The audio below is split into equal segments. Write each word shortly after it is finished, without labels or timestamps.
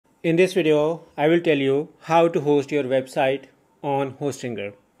In this video, I will tell you how to host your website on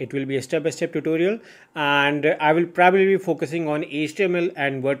Hostinger. It will be a step-by-step tutorial and I will probably be focusing on HTML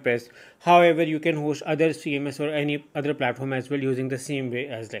and WordPress. However, you can host other CMS or any other platform as well using the same way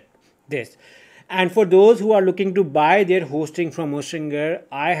as like this. And for those who are looking to buy their hosting from Hostinger,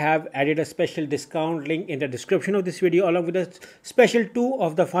 I have added a special discount link in the description of this video along with a special 2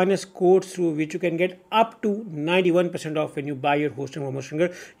 of the finest codes through which you can get up to 91% off when you buy your hosting from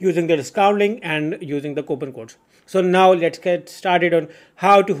Hostinger using the discount link and using the coupon codes. So now let's get started on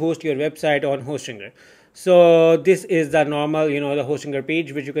how to host your website on Hostinger. So this is the normal, the Hostinger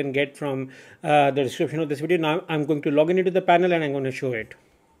page which you can get from the description of this video. Now I'm going to log in into the panel and I'm going to show it.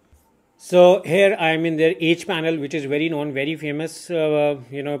 So here I am in their H panel, which is very known, very famous,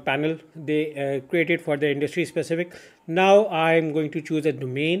 panel they created for the industry specific. Now I'm going to choose a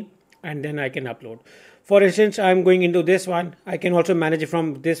domain and then I can upload. For instance, I'm going into this one. I can also manage it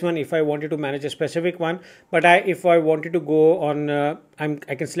from this one if I wanted to manage a specific one. But if I wanted to go on, I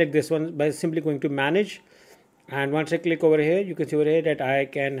can select this one by simply going to manage. And once I click over here, you can see over here that I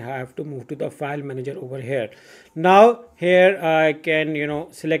can have to move to the file manager over here. Now here I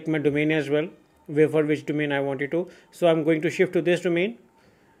can select my domain as well, for which domain I wanted to. So I'm going to shift to this domain.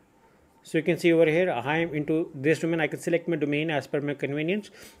 So you can see over here I am into this domain. I can select my domain as per my convenience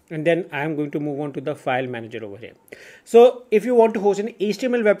and then I am going to move on to the file manager over here. So if you want to host an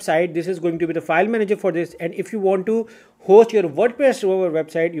HTML website, this is going to be the file manager for this. And if you want to host your WordPress over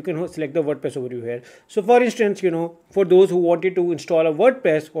website, you can select the WordPress overview here. So for instance, for those who wanted to install a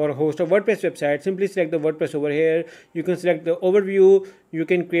WordPress or host a WordPress website, simply select the WordPress over here. You can select the overview. You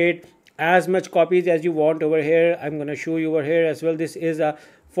can create as much copies as you want over here. I'm going to show you over here as well. This is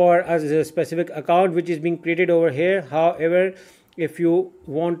for a specific account which is being created over here. However, if you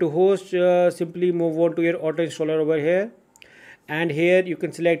want to host, simply move on to your auto installer over here, and here you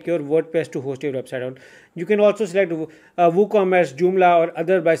can select your WordPress to host your website on. You can also select WooCommerce, Joomla or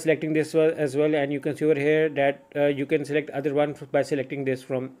other by selecting this as well, and you can see over here that you can select other one by selecting this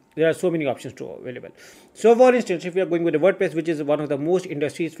from. There are so many options to available. So for instance, if you are going with the WordPress, which is one of the most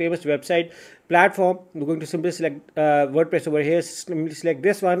industry's famous website platform, we're going to simply select WordPress over here. Simply select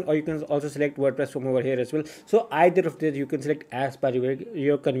this one, or you can also select WordPress from over here as well. So either of these you can select as per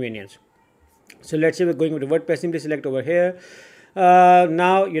your convenience. So let's say we're going with the WordPress. Simply select over here.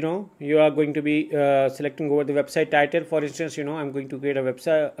 Now you are going to be selecting over the website title. For instance, I'm going to create a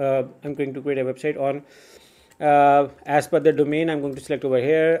website on as per the domain. I'm going to select over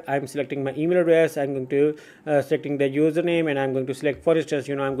here. I'm selecting my email address. I'm going to selecting the username, and I'm going to select, for instance,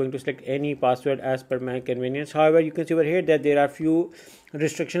 I'm going to select any password as per my convenience. However, you can see over here that there are few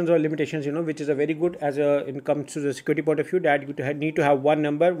restrictions or limitations, which is a very good as in comes to the security point of view, that you need to have one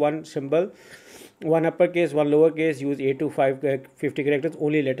number, one symbol, one uppercase, one lowercase, use 8 to 50 characters,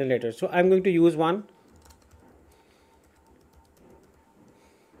 only letters. So I'm going to use one.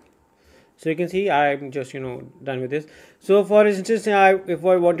 So you can see I'm just done with this. So for instance, if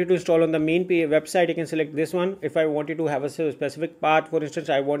I wanted to install on the main website, I can select this one. If I wanted to have a specific part, for instance,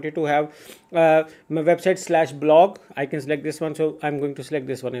 I wanted to have my website /blog, I can select this one. So I'm going to select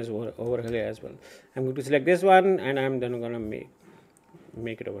this one as over here as well. I'm going to select this one, and I'm then going to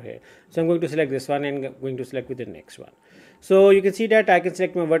make it over here. So I'm going to select this one and going to select with the next one. So you can see that I can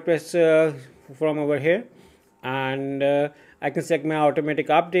select my WordPress from over here, and I can select my automatic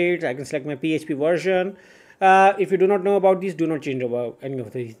updates. I can select my PHP version. If you do not know about these, do not change about any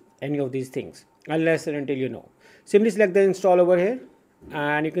of these things unless and until you know. Simply select the install over here,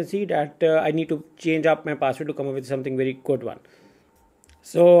 and you can see that I need to change up my password to come up with something very good one.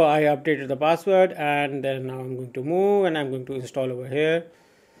 So I updated the password, and then now I'm going to move and I'm going to install over here.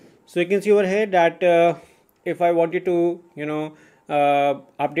 So you can see over here that if I wanted to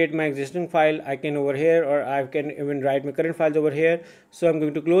update my existing file, I can over here, or I can even write my current files over here. So I'm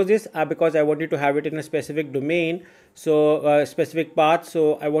going to close this because I wanted to have it in a specific domain, so specific path.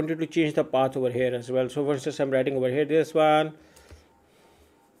 So I wanted to change the path over here as well. So for instance, I'm writing over here this one.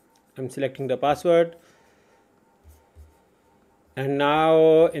 I'm selecting the password. And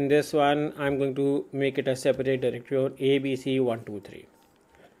now in this one, I'm going to make it a separate directory on ABC123.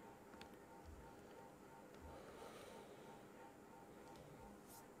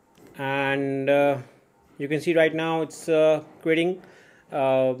 And you can see right now it's creating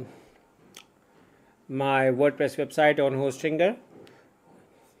my WordPress website on Hostinger.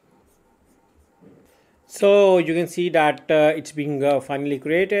 So you can see that it's being finally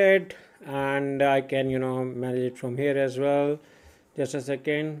created, and I can manage it from here as well. Just a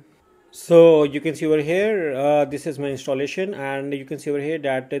second. So you can see over here, this is my installation, and you can see over here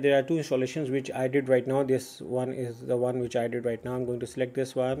that there are two installations which I did right now. This one is the one which I did right now. I'm going to select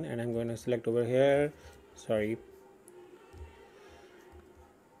this one, and I'm going to select over here. Sorry.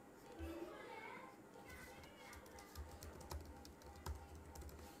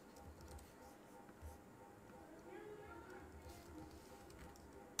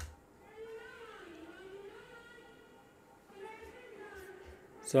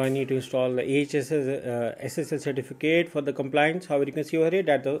 So I need to install the SSL certificate for the compliance. However, you can see over here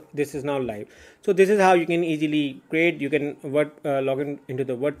that this is now live. So this is how you can easily create. You can log into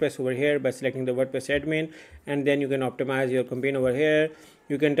the WordPress over here by selecting the WordPress admin, and then you can optimize your campaign over here.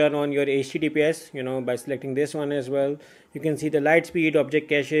 You can turn on your HTTPS, by selecting this one as well. You can see the light speed, object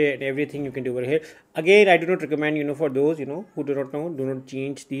cache, and everything you can do over here. Again, I do not recommend, for those, who do not know, do not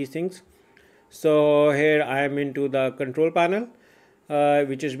change these things. So here I am into the control panel.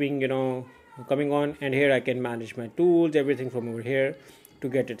 Which is being coming on, and here I can manage my tools, everything from over here to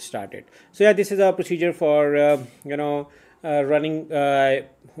get it started. So yeah, this is a procedure for running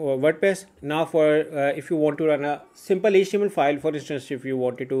WordPress. Now for if you want to run a simple HTML file, for instance, if you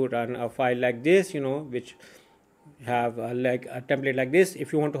wanted to run a file like this, which have like a template like this,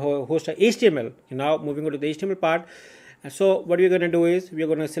 if you want to host a HTML, now moving on to the HTML part. So what we're going to do is we're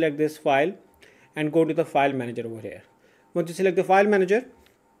going to select this file and go to the file manager over here. Once you select the file manager,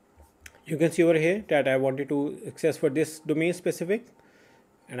 you can see over here that I wanted to access for this domain specific,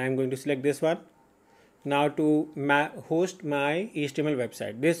 and I'm going to select this one now to host my HTML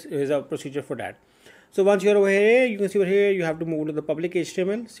website. This is a procedure for that. So once you're over here, you can see over here you have to move to the public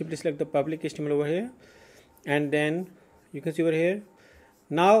HTML. Simply select the public HTML over here, and then you can see over here.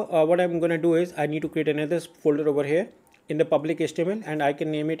 Now what I'm going to do is I need to create another folder over here in the public HTML, and I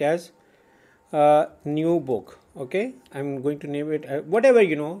can name it as new book. Okay, I'm going to name it whatever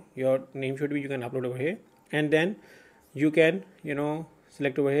your name should be. You can upload over here, and then you can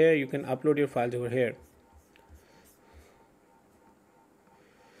select over here. You can upload your files over here.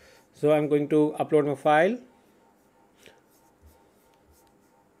 So I'm going to upload my file.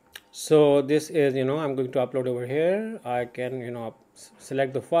 So this is I'm going to upload over here. I can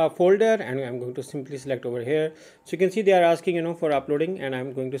select the folder, and I'm going to simply select over here. So you can see they are asking for uploading, and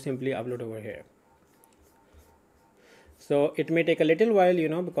I'm going to simply upload over here. So it may take a little while,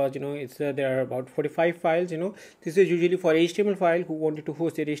 because it's there are about 45 files. This is usually for HTML file who wanted to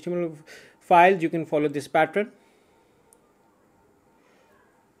host their HTML files. You can follow this pattern,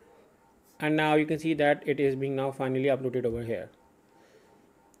 and now you can see that it is being now finally uploaded over here.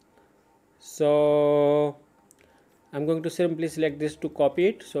 So I'm going to simply select this to copy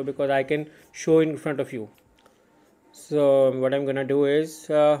it, so because I can show in front of you. So what I'm gonna do is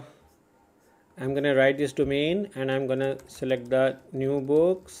I'm gonna write this domain, and I'm gonna select the new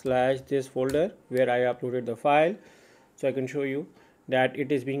book / this folder where I uploaded the file, so I can show you that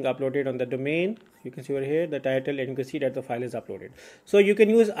it is being uploaded on the domain. You can see over here the title, and you can see that the file is uploaded. So you can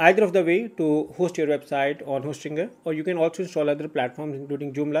use either of the way to host your website on Hostinger, or you can also install other platforms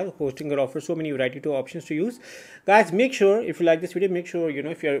including Joomla. Hostinger offers so many variety of options to use. Guys, make sure if you like this video, make sure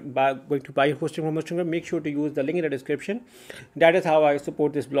if you're going to buy hosting from Hostinger, make sure to use the link in the description. That is how I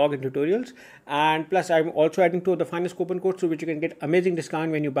support this blog and tutorials. And plus I'm also adding to the finest coupon code, so which you can get amazing discount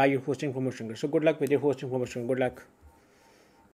when you buy your hosting from Hostinger. So good luck with your hosting from Hostinger. Good luck.